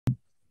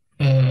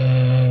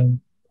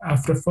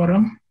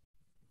AfriForum.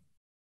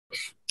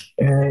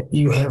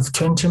 You have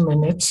 20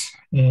 minutes.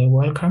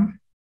 Welcome.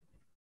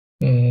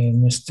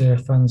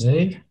 Mr.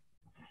 Fanze,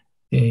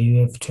 you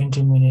have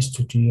 20 minutes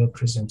to do your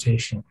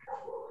presentation.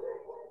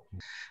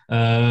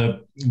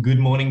 Good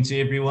morning to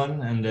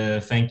everyone,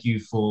 and thank you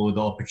for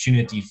the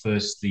opportunity,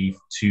 firstly,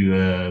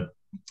 to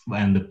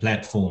and the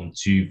platform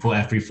for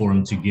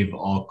AfriForum to give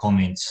our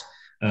comments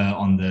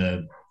on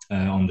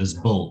this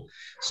bill.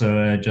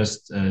 So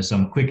just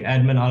some quick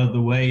admin out of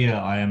the way.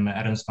 I am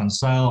Ernst.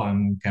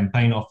 I'm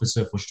campaign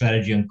officer for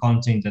strategy and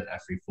content at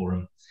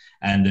AfriForum,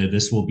 and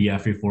this will be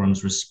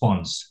AfriForum's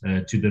response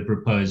to the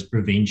proposed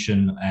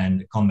prevention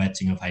and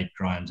combating of hate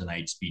crimes and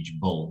hate speech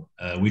bill,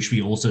 which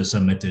we also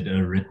submitted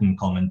a written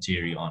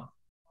commentary on.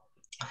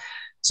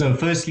 So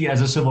firstly,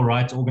 as a civil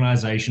rights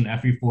organization,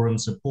 AfriForum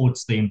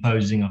supports the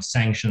imposing of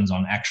sanctions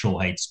on actual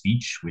hate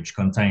speech, which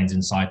contains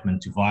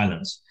incitement to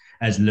violence,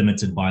 as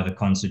limited by the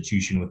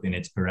Constitution within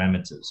its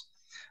parameters.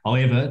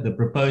 However, the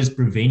proposed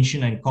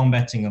prevention and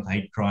combating of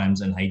hate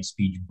crimes and hate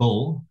speech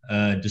bill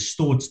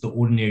distorts the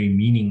ordinary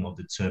meaning of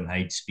the term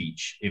hate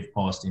speech if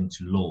passed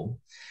into law,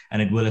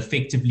 and it will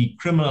effectively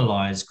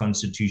criminalize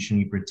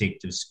constitutionally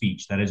protective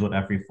speech. That is what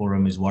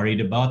AfriForum is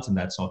worried about, and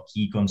that's our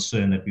key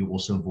concern that we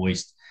also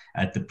voiced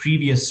at the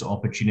previous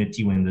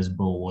opportunity when this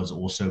bill was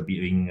also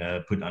being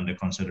put under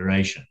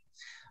consideration.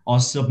 Our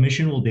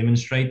submission will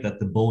demonstrate that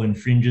the bill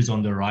infringes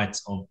on the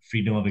rights of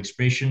freedom of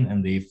expression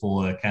and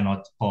therefore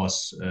cannot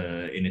pass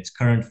in its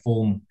current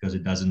form because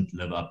it doesn't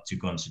live up to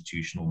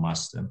constitutional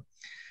muster.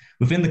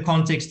 Within the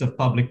context of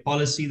public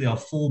policy, there are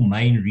four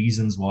main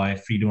reasons why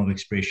freedom of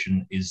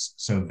expression is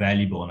so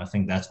valuable. And I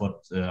think that's what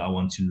I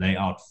want to lay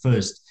out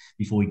first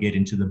before we get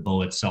into the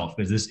bill itself,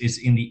 because this is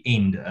in the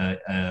end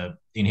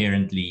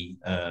inherently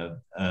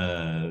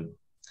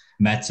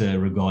matter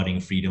regarding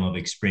freedom of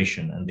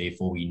expression, and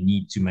therefore we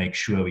need to make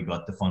sure we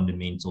got the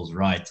fundamentals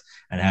right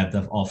and have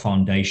our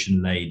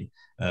foundation laid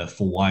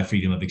for why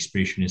freedom of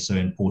expression is so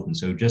important.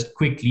 So just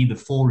quickly, the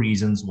four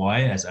reasons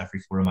why, as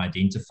AfriForum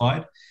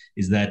identified,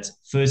 is that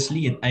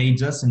firstly, it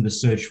aids us in the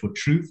search for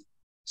truth.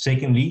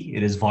 Secondly,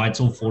 it is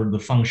vital for the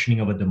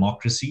functioning of a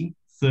democracy.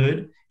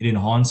 Third, it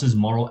enhances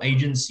moral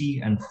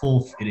agency. And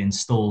fourth, it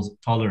instills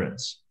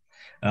tolerance.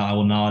 I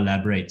will now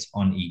elaborate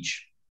on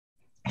each.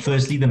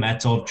 Firstly, the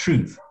matter of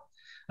truth.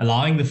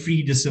 Allowing the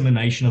free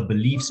dissemination of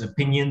beliefs,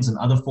 opinions, and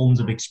other forms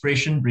of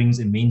expression brings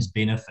immense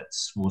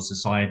benefits for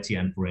society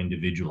and for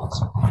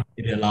individuals.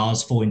 It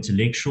allows for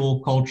intellectual,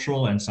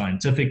 cultural, and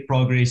scientific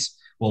progress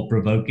while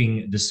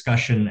provoking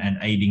discussion and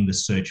aiding the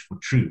search for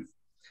truth.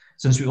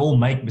 Since we all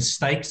make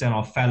mistakes and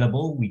are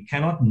fallible, we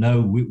cannot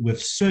know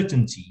with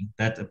certainty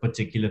that a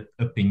particular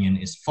opinion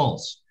is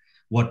false.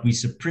 When we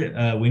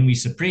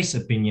suppress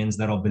opinions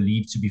that are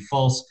believed to be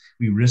false,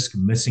 we risk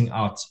missing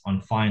out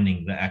on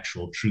finding the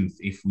actual truth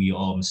if we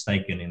are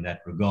mistaken in that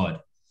regard.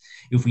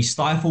 If we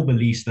stifle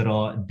beliefs that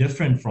are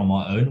different from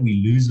our own,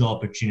 we lose the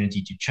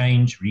opportunity to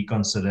change,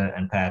 reconsider,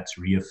 and perhaps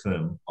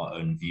reaffirm our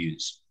own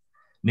views.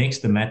 Next,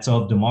 the matter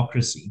of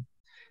democracy.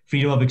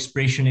 Freedom of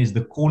expression is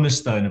the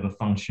cornerstone of a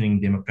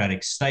functioning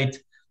democratic state.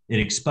 It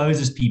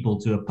exposes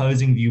people to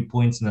opposing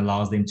viewpoints and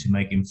allows them to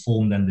make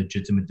informed and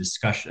legitimate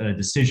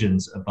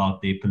decisions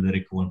about their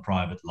political and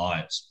private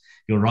lives.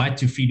 Your right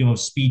to freedom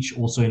of speech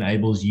also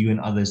enables you and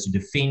others to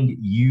defend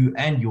you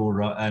and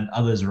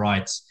others'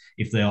 rights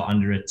if they are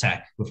under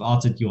attack.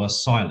 Without it, you are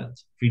silent.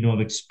 Freedom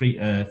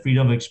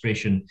of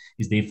expression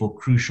is therefore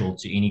crucial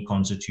to any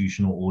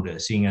constitutional order,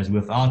 seeing as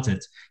without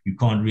it, you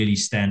can't really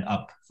stand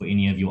up for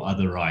any of your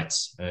other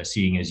rights,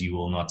 seeing as you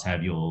will not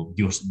have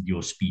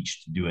your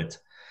speech to do it.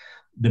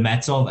 The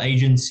matter of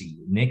agency.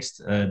 Next,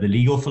 the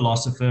legal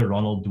philosopher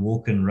Ronald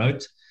Dworkin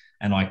wrote,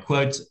 and I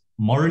quote,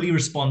 "Morally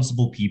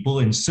responsible people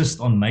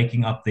insist on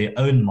making up their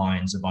own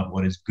minds about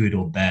what is good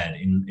or bad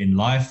in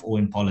life or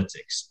in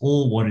politics,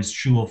 or what is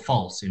true or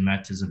false in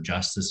matters of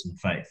justice and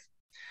faith.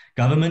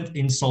 Government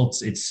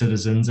insults its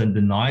citizens and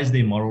denies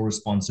their moral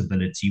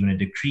responsibility when it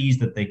decrees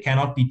that they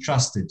cannot be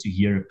trusted to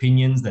hear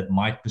opinions that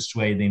might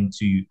persuade them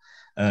to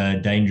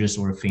dangerous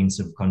or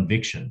offensive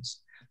convictions.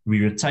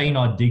 We retain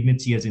our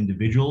dignity as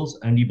individuals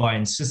only by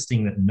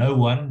insisting that no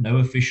one, no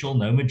official,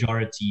 no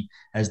majority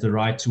has the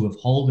right to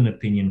withhold an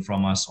opinion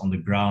from us on the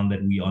ground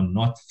that we are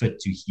not fit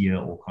to hear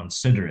or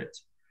consider it."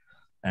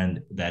 And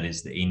that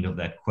is the end of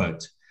that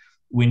quote.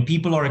 When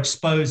people are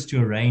exposed to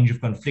a range of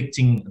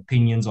conflicting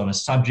opinions on a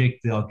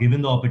subject, they are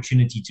given the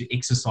opportunity to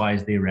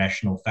exercise their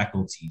rational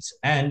faculties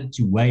and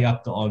to weigh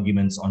up the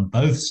arguments on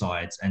both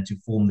sides and to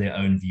form their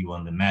own view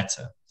on the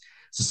matter.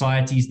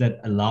 Societies that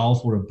allow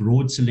for a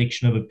broad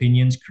selection of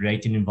opinions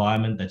create an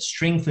environment that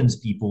strengthens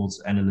people's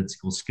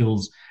analytical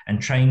skills and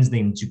trains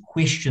them to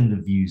question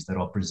the views that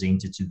are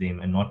presented to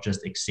them and not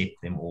just accept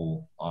them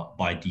all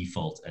by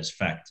default as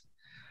fact.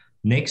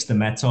 Next, the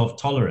matter of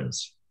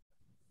tolerance.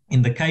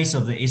 In the case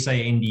of the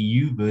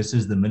SANDU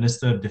versus the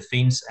Minister of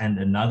Defense and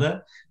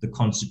another, the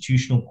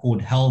Constitutional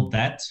Court held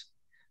that,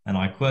 and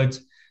I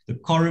quote, "The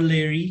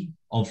corollary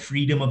of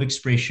freedom of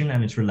expression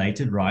and its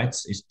related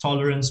rights is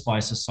tolerance by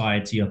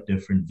society of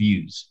different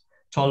views.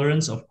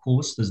 Tolerance, of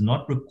course, does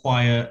not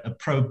require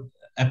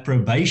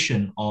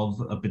approbation of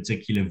a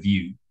particular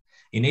view.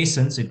 In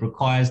essence, it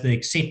requires the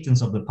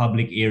acceptance of the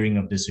public airing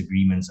of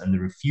disagreements and the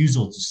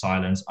refusal to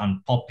silence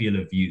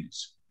unpopular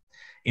views.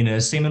 In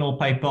a seminal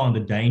paper on the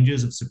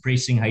dangers of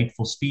suppressing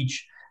hateful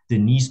speech,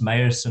 Denise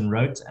Meyerson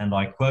wrote, and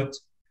I quote,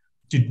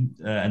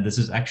 and this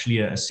is actually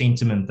a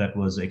sentiment that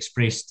was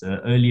expressed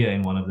earlier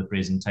in one of the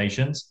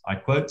presentations, I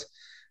quote,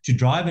 "To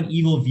drive an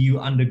evil view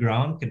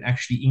underground can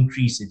actually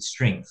increase its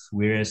strength,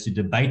 whereas to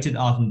debate it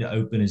out in the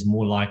open is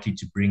more likely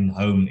to bring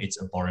home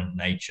its abhorrent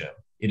nature.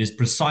 It is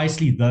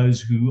precisely those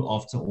who,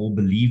 after all,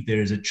 believe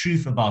there is a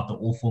truth about the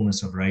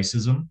awfulness of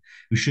racism,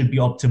 who should be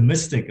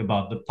optimistic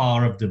about the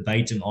power of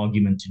debate and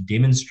argument to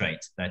demonstrate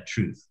that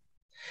truth.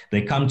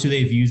 They come to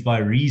their views by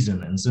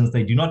reason, and since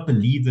they do not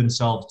believe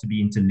themselves to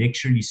be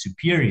intellectually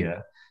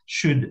superior,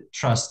 should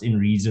trust in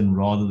reason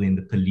rather than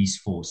the police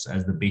force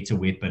as the better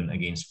weapon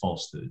against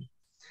falsehood.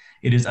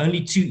 It is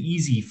only too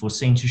easy for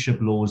censorship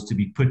laws to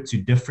be put to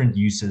different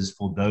uses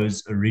for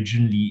those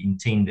originally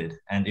intended.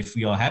 And if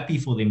we are happy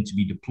for them to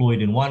be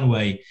deployed in one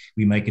way,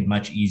 we make it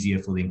much easier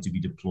for them to be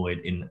deployed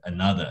in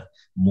another,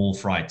 more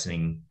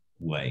frightening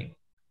way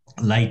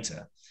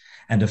later.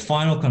 And a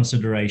final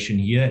consideration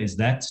here is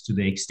that to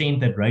the extent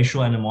that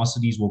racial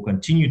animosities will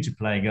continue to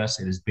plague us,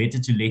 it is better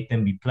to let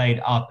them be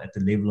played out at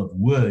the level of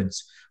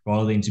words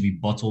rather than to be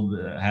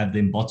have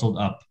them bottled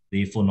up,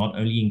 therefore not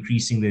only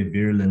increasing their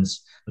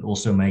virulence, but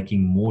also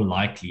making more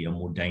likely a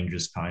more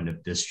dangerous kind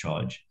of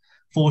discharge.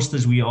 Forced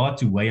as we are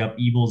to weigh up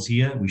evils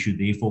here, we should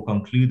therefore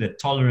conclude that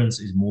tolerance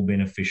is more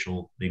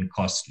beneficial than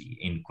costly,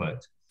 end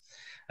quote.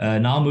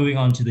 Now moving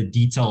on to the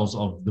details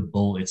of the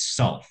bill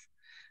itself.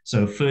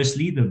 So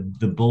firstly,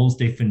 the bill's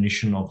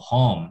definition of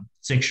harm.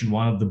 Section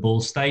 1 of the bill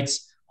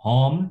states,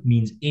 harm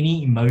means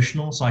any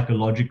emotional,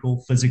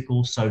 psychological,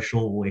 physical,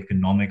 social, or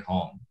economic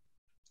harm.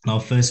 Now,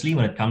 firstly,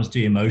 when it comes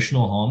to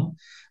emotional harm,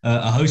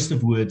 a host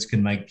of words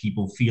can make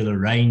people feel a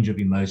range of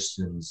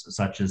emotions,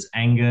 such as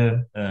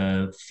anger,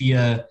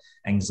 fear,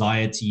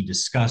 anxiety,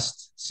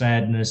 disgust,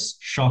 sadness,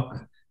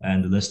 shock,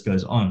 and the list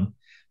goes on.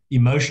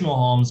 Emotional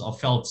harms are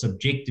felt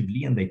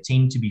subjectively and they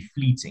tend to be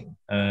fleeting.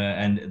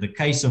 And the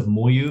case of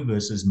Moyo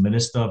versus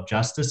Minister of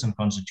Justice and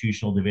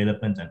Constitutional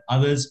Development and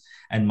others,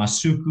 and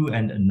Masuku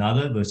and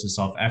another versus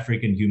South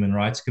African Human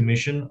Rights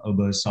Commission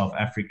over South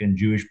African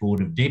Jewish Board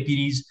of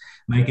Deputies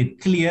make it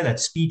clear that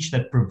speech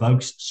that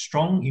provokes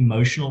strong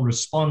emotional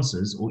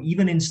responses or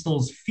even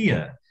instills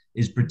fear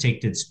is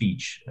protected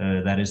speech.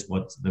 That is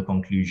what the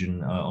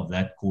conclusion of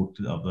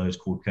those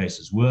court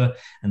cases were,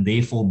 and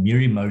therefore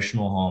mere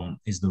emotional harm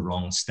is the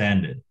wrong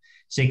standard.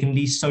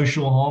 Secondly,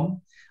 social harm.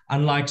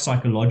 Unlike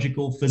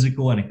psychological,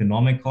 physical, and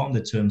economic harm,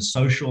 the term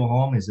social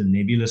harm is a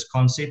nebulous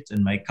concept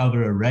and may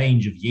cover a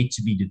range of yet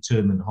to be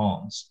determined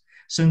harms.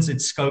 Since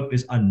its scope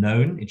is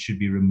unknown, it should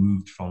be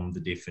removed from the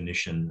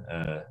definition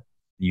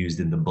used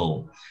in the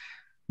bill.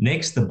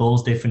 Next, the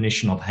bill's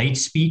definition of hate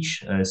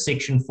speech.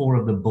 Section 4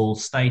 of the bill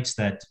states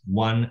that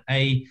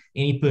 1A,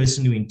 any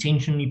person who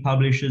intentionally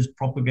publishes,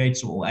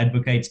 propagates, or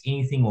advocates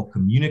anything or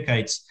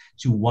communicates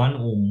to one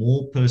or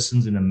more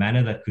persons in a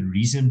manner that could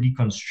reasonably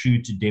construe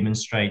to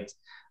demonstrate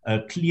a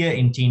clear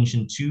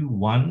intention to,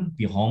 1,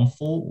 be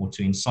harmful or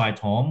to incite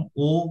harm,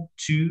 or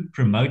 2,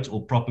 promote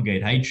or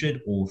propagate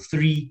hatred, or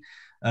 3,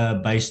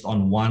 based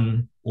on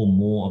one or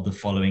more of the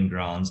following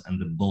grounds, and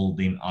the bill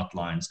then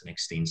outlines an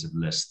extensive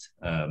list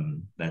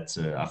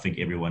that I think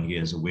everyone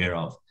here is aware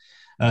of.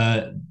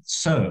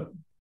 So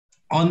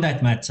on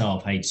that matter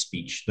of hate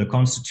speech, the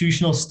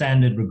constitutional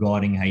standard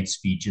regarding hate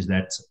speech is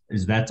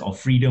that of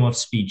freedom of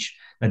speech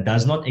that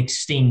does not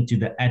extend to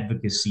the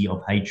advocacy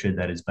of hatred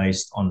that is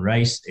based on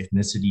race,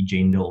 ethnicity,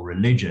 gender, or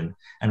religion,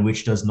 and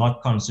which does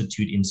not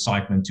constitute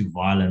incitement to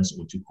violence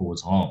or to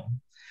cause harm.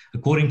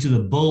 According to the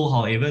bill,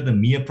 however, the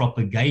mere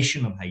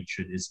propagation of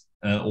hatred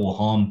or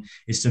harm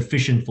is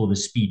sufficient for the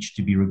speech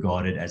to be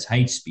regarded as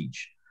hate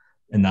speech.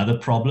 Another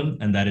problem,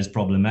 and that is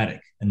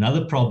problematic.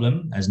 Another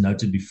problem, as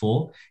noted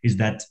before, is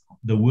that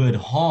the word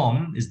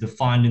harm is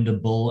defined in the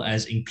bill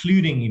as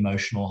including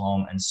emotional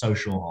harm and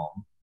social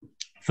harm.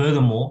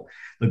 Furthermore,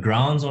 the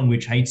grounds on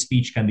which hate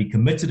speech can be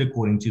committed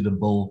according to the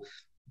bill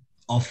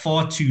are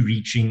far too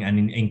reaching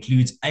and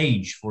includes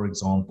age, for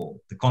example.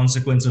 The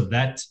consequence of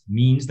that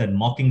means that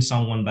mocking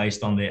someone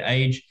based on their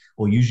age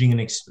or using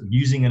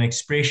an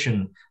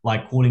expression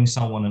like calling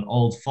someone an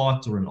old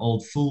fart or an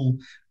old fool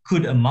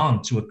could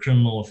amount to a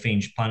criminal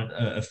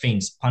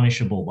offense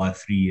punishable by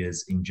 3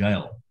 years in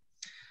jail.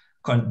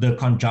 The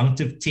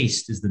conjunctive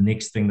test is the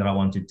next thing that I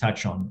want to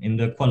touch on. In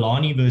the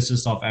Kwalani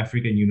versus South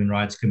African Human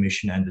Rights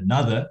Commission and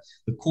another,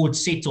 the court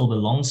settled a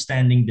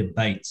long-standing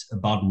debate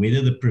about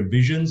whether the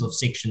provisions of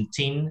Section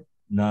 10,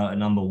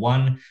 number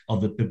 1,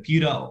 of the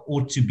PEPUDA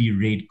ought to be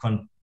read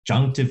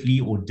conjunctively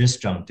or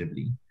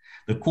disjunctively.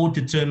 The court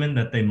determined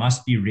that they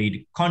must be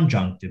read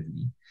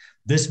conjunctively.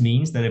 This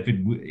means that if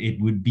it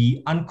would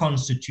be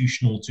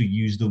unconstitutional to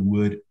use the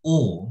word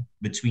or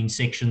between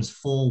sections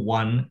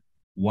 4.1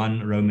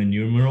 Roman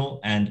numeral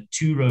and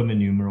 2 Roman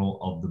numeral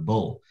of the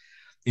bill.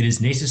 It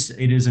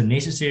is a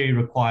necessary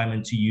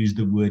requirement to use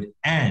the word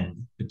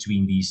 "and"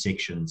 between these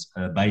sections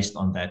based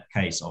on that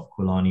case of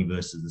Kulani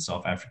versus the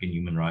South African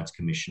Human Rights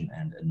Commission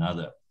and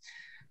another.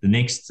 The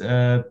next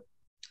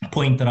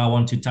point that I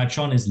want to touch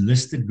on is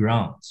listed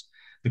grounds.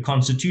 The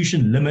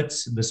Constitution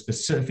limits the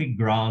specific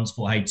grounds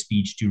for hate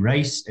speech to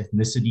race,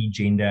 ethnicity,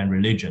 gender, and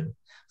religion.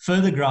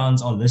 Further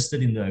grounds are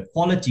listed in the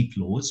Equality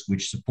Clause,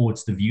 which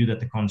supports the view that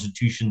the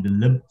Constitution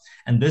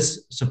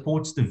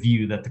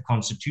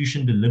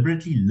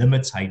deliberately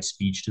limits hate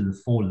speech to the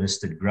 4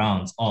 listed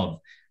grounds of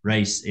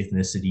race,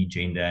 ethnicity,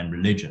 gender, and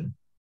religion.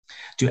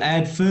 To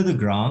add further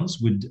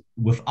grounds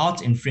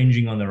without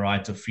infringing on the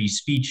right of free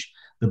speech,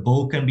 the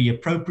bill can be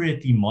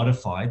appropriately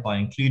modified by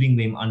including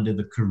them under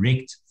the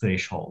correct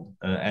threshold,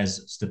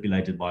 as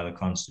stipulated by the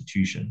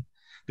Constitution.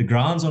 The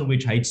grounds on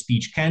which hate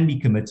speech can be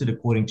committed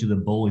according to the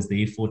bill is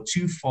therefore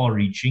too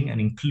far-reaching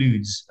and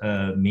includes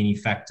many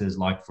factors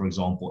like, for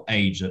example,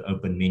 age that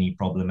open many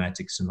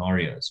problematic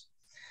scenarios.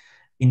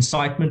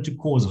 Incitement to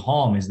cause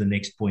harm is the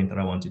next point that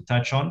I want to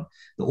touch on.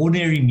 The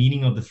ordinary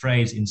meaning of the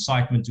phrase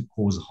incitement to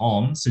cause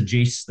harm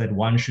suggests that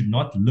one should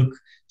not look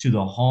to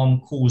the harm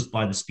caused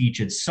by the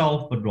speech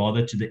itself, but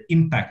rather to the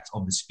impact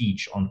of the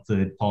speech on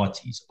third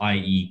parties,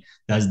 i.e.,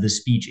 does the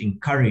speech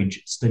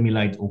encourage,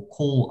 stimulate, or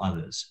call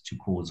others to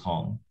cause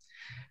harm?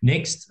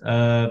 Next,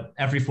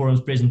 AfriForum's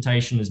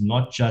presentation is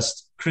not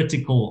just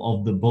critical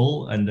of the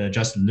bill and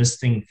just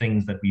listing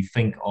things that we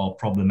think are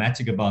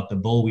problematic about the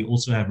bill. We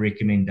also have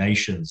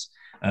recommendations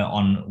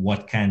on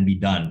what can be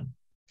done.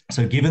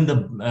 So given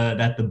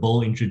that the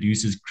bill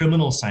introduces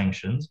criminal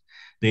sanctions,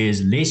 there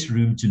is less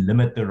room to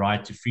limit the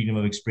right to freedom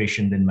of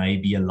expression than may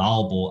be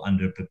allowable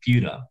under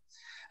PEPUDA.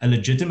 A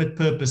legitimate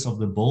purpose of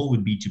the bill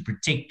would be to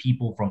protect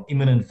people from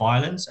imminent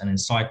violence and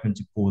incitement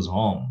to cause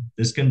harm.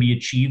 This can be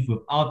achieved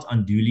without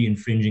unduly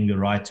infringing the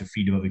right to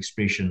freedom of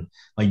expression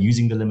by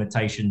using the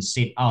limitations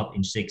set out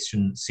in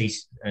Section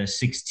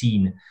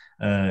 16,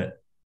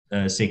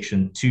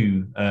 Section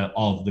 2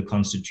 of the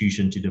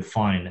Constitution to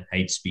define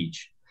hate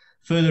speech.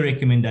 Further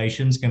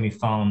recommendations can be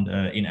found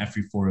in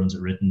AfriForum's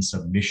written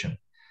submission.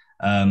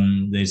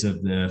 There's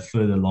a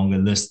further longer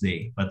list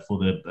there, but for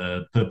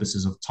the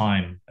purposes of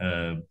time,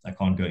 I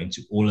can't go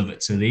into all of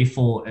it. So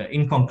therefore,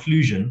 in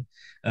conclusion,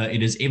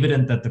 it is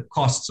evident that the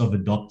costs of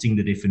adopting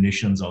the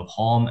definitions of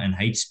harm and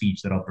hate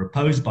speech that are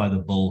proposed by the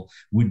bill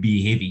would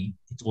be heavy.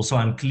 It's also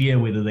unclear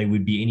whether there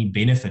would be any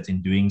benefit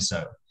in doing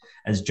so.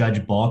 As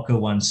Judge Barker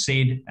once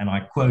said, and I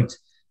quote,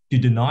 to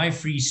deny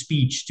free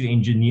speech to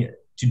engineer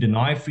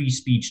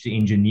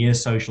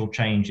social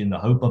change in the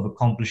hope of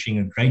accomplishing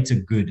a greater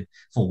good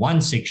for one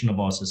section of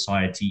our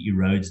society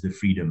erodes the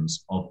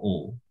freedoms of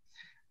all.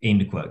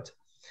 End quote.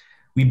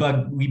 We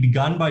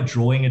began by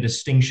drawing a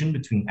distinction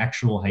between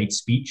actual hate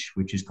speech,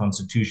 which is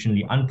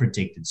constitutionally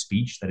unprotected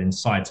speech that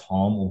incites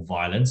harm or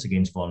violence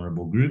against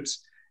vulnerable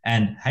groups,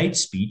 and hate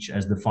speech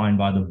as defined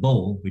by the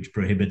bill, which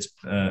prohibits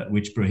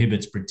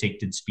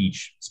protected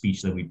speech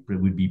that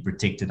would be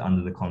protected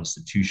under the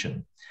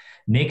Constitution.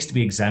 Next,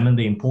 we examine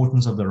the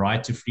importance of the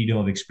right to freedom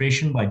of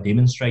expression by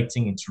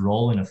demonstrating its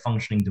role in a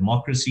functioning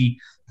democracy,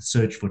 the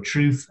search for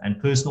truth, and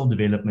personal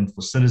development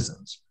for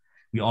citizens.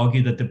 We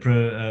argue that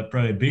the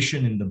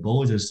prohibition in the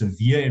bill is a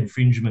severe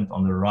infringement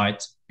on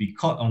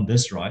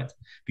this right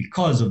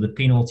because of the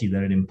penalty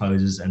that it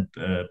imposes and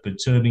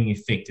perturbing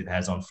effect it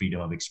has on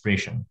freedom of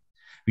expression.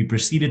 We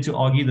proceeded to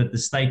argue that the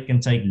state can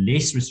take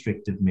less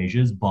restrictive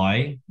measures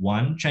by,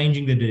 1,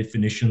 changing the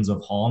definitions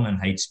of harm and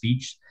hate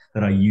speech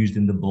that are used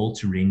in the bill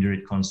to render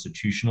it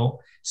constitutional.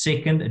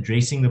 2nd,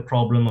 addressing the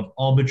problem of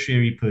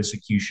arbitrary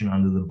persecution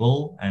under the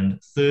bill. And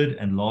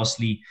 3rd, and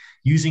lastly,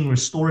 using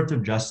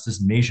restorative justice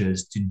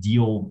measures to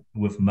deal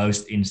with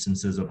most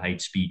instances of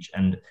hate speech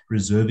and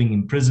reserving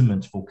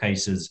imprisonment for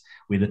cases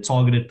where the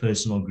targeted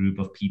person or group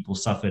of people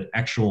suffered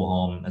actual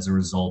harm as a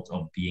result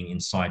of being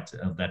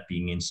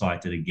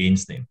incited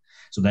against them.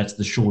 So that's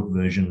the short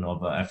version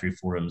of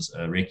AfriForum's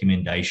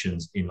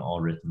recommendations in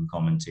our written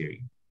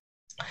commentary.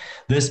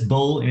 This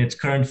bill in its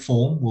current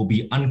form will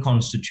be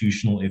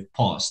unconstitutional if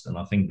passed. And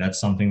I think that's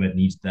something that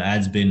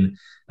has been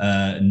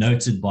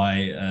noted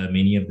by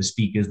many of the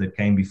speakers that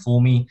came before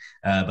me.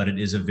 But it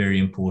is a very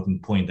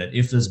important point that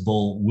if this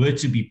bill were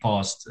to be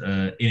passed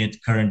in its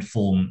current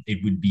form,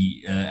 it would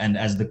be, and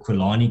as the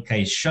Kulani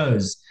case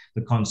shows,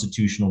 the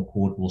Constitutional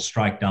Court will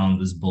strike down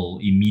this bill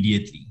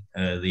immediately.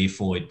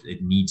 Therefore,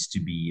 it needs to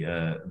be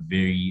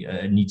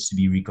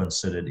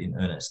reconsidered in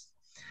earnest.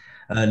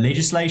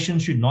 Legislation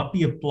should not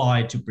be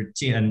applied to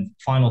protect, and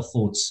final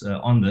thoughts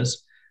on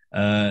this,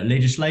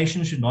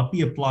 legislation should not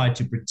be applied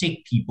to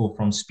protect people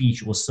from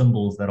speech or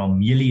symbols that are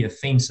merely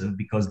offensive,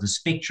 because the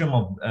spectrum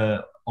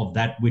of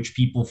that which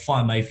people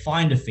may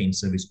find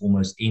offensive is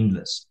almost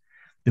endless.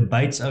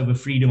 Debates over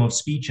freedom of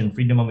speech and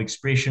freedom of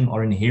expression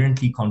are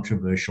inherently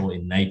controversial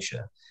in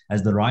nature,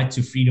 as the right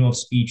to freedom of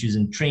speech is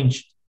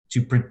entrenched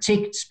to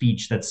protect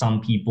speech that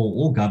some people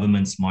or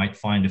governments might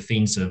find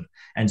offensive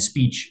and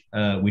speech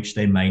which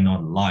they may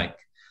not like.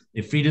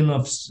 If freedom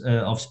of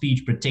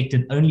speech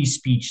protected only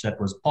speech that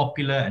was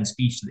popular and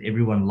speech that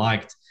everyone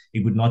liked,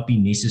 it would not be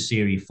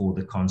necessary for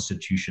the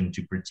Constitution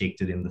to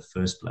protect it in the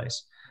first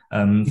place.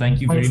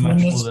 Thank you very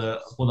much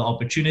for the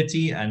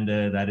opportunity, and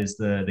that is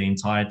the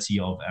entirety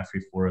of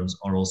AfriForum's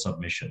oral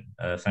submission.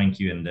 Thank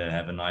you, and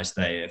have a nice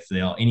day. If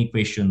there are any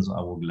questions,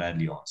 I will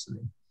gladly answer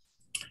them.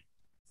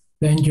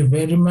 Thank you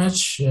very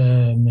much,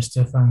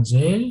 Mr. Van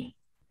Zyl.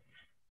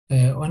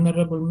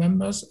 Honorable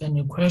members,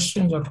 any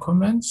questions or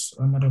comments?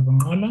 Honorable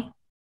Ngola.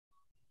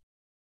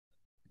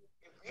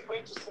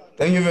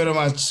 Thank you very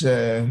much,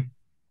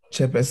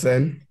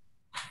 Chairperson.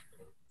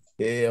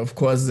 Of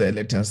course,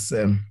 let us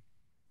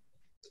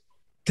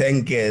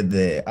thank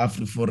the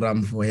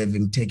AfriForum for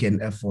having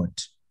taken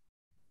effort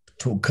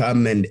to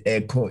come and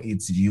echo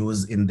its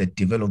views in the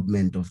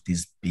development of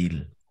this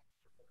bill.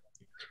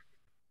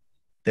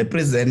 The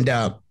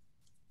presenter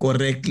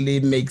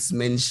correctly makes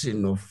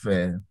mention of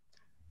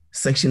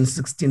Section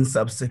 16,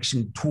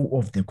 subsection 2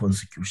 of the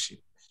Constitution,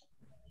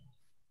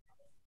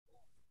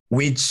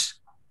 which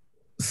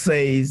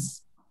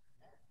says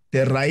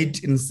the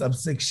right in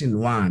subsection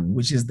 1,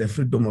 which is the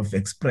freedom of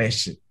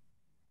expression,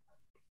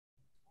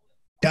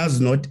 does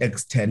not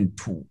extend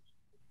to.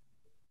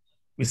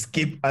 We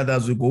skip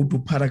others, we go to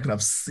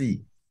paragraph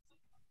C.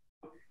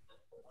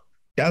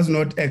 Does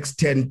not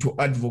extend to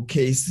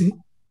advocacy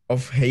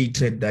of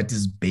hatred that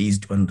is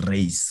based on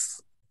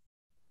race.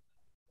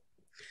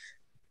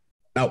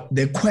 Now,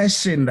 the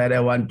question that I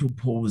want to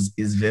pose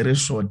is very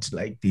short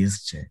like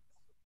this, Chair.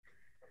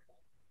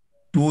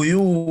 Do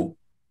you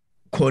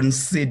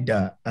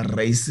consider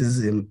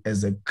racism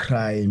as a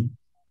crime,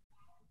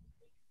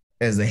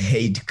 as a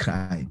hate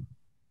crime?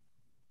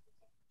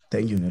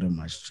 Thank you very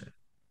much, Chair.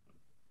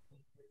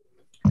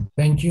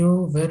 Thank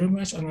you very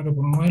much,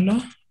 Honorable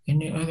Mwela.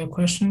 Any other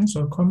questions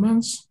or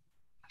comments?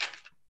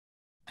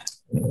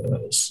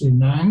 See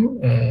none.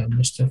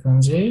 Mr.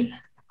 Van Zyl.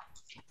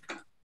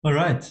 All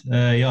right.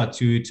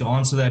 To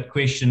answer that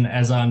question,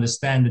 as I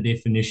understand the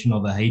definition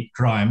of a hate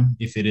crime,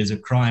 if it is a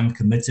crime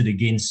committed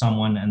against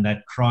someone and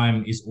that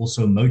crime is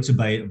also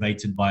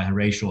motivated by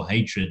racial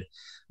hatred,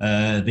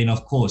 then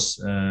of course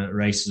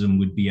racism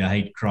would be a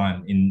hate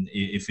crime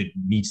if it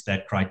meets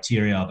that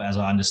criteria of, as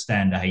I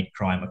understand, a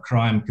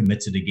crime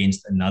committed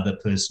against another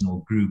person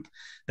or group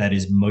that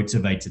is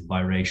motivated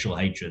by racial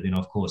hatred, then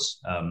of course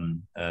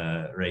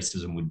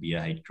racism would be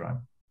a hate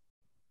crime.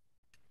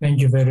 Thank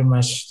you very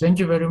much. Thank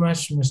you very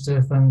much,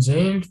 Mr. Van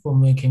Zyl, for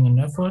making an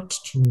effort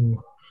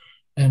to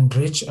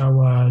enrich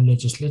our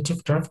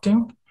legislative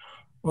drafting.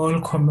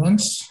 All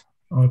comments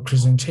or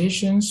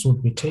presentations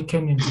will be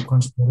taken into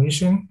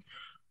consideration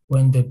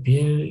when the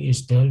bill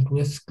is dealt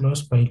with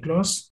clause by clause.